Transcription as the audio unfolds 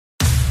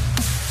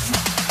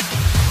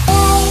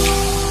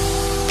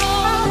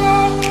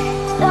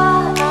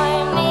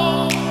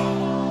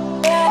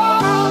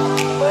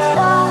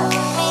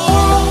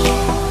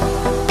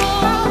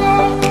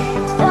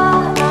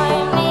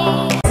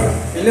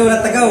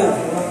Latagaw!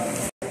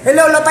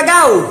 Hello,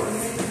 Latagaw!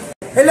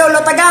 Hello,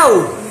 Latagaw!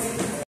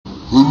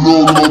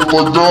 Hello,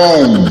 Latagaw!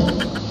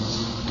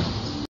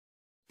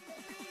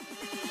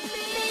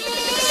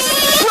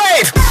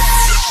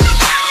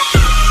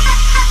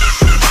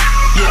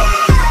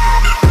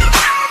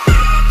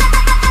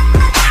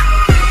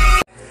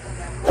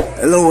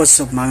 Hello, what's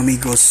up mga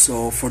amigos?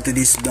 So for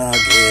today's vlog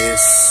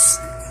is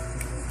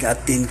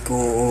katin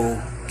ko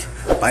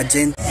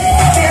pageant.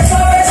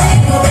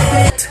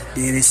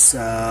 There is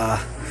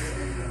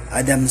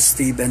Adam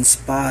Steven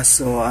Spa.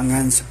 So ang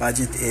nga sa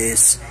pageant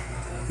is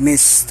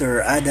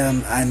Mr.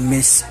 Adam and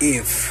Miss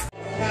Eve.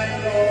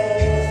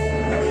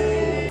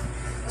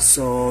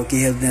 So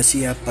giheld na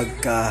siya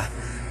pagka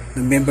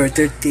November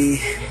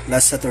 30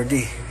 last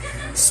Saturday.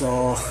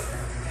 So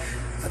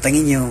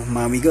atangin nyo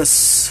mga amigos.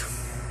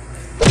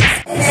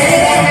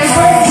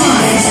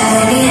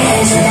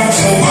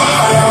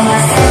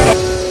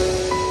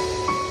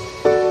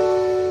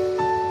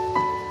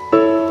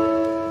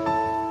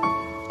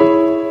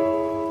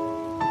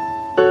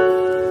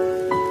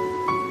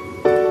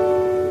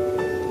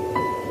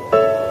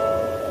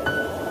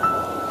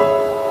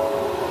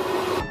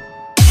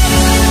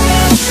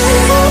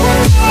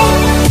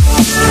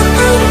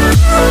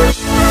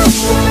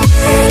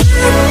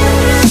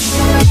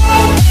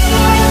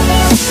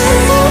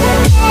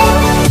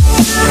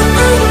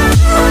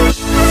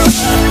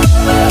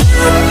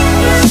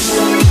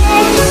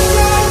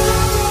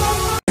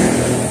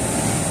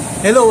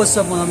 Hello, what's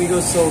up mga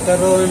amigos? So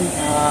karon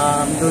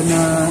doon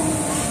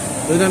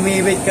na may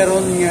event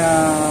karon nga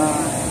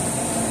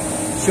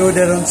show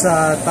daron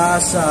sa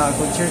taas sa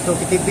Concierto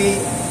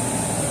KTV.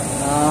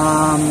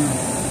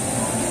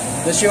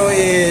 The show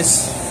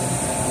is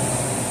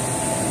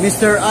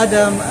Mr.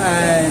 Adam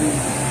and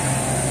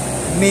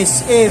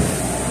Miss Eve.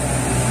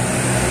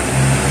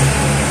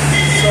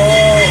 So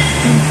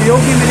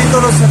yogi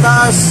militoro sa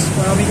taas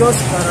mga amigos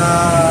para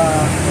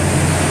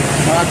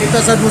makakita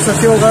sa mo sa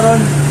show karon.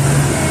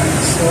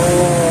 So,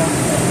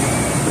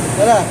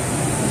 tara.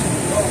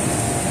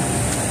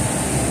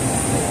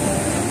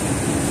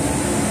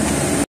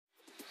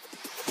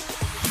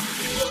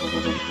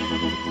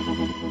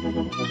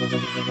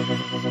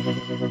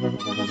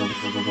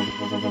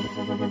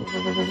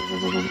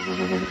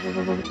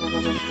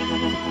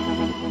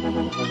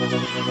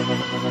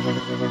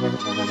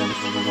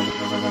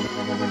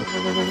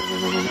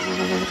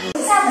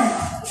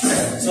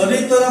 So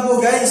dito na po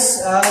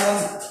guys,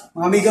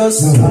 mga amigos,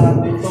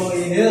 dito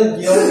i-held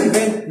yung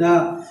event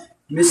na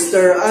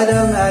Mr.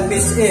 Adam and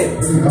Miss Eve.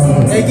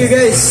 Thank you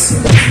guys.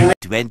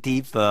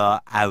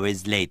 24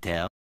 hours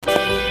later.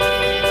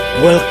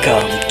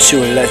 Welcome to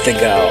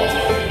LATAGAW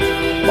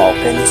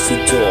Ma2ke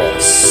Tv.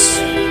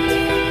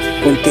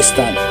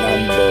 Contestant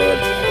number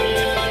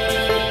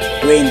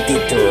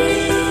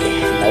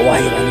 23.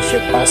 Nawahiran siya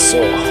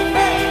paso.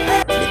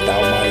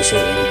 Bitaw mali sa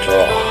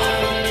intro.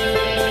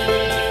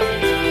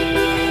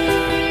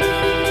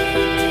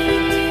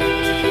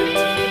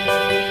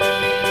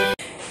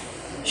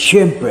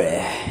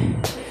 Siyempre,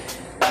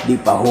 di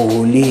pa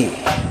huhuli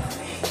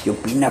yung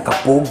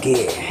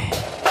pinakapugi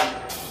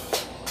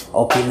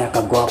o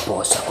pinakagwapo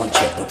sa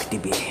Concierto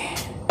KTV,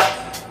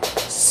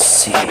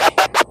 si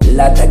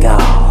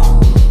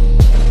LATAGAW.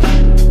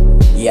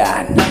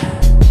 Yan,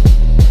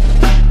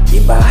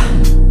 diba?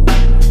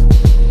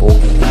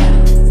 Pugi niya.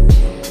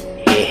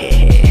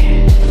 Hehehe.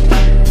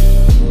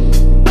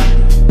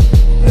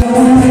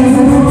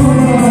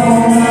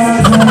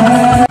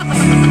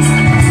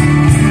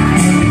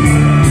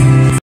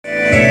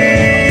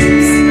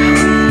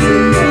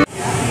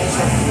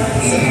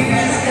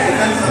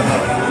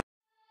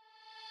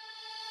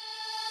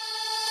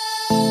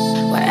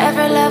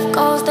 Wherever love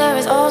goes, there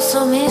is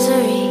also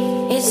misery.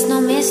 It's no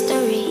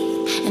mystery.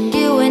 And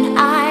you and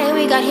I,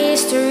 we got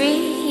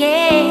history,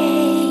 yeah.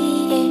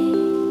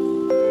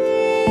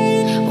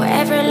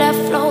 Wherever love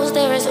flows,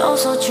 there is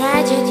also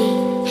tragedy.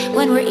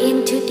 When we're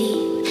in too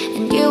deep.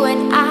 And you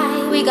and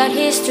I, we got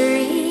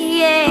history,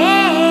 yeah.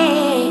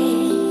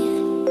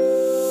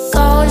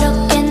 Go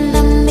look in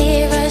the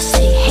mirror,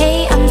 say,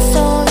 hey, I'm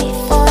sorry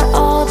for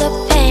all the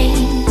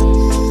pain.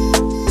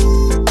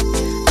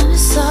 I'm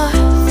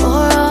sorry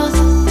for all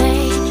the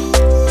pain.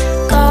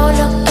 Go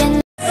look in.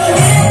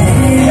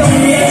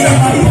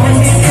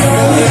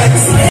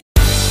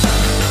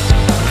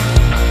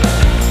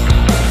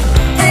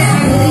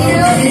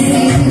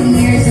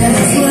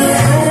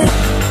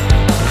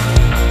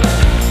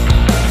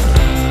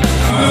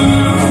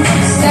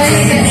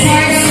 Study the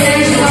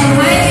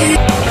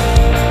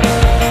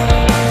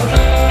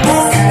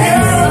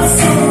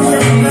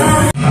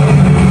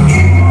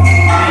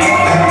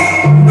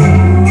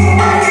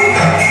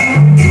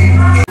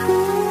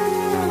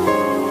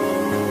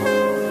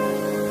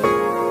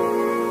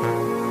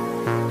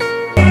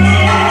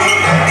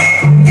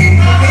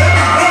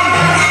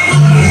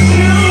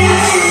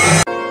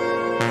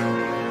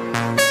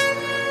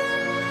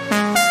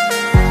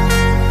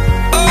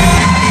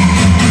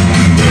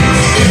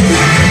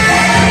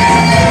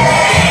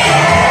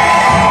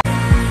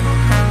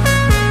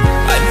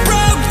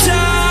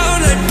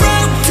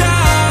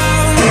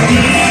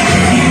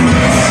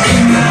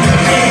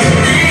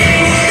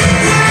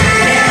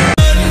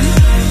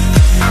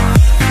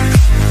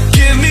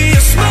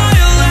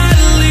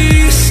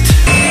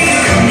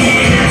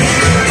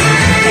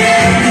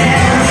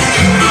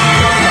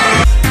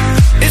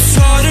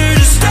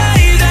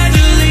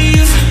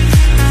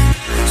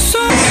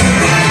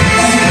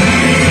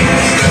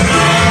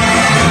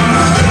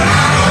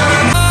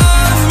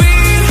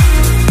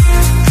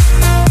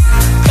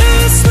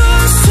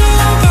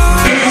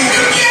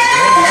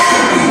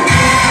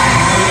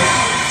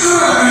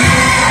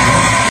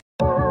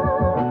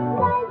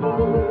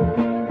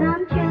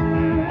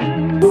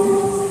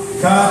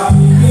Cut.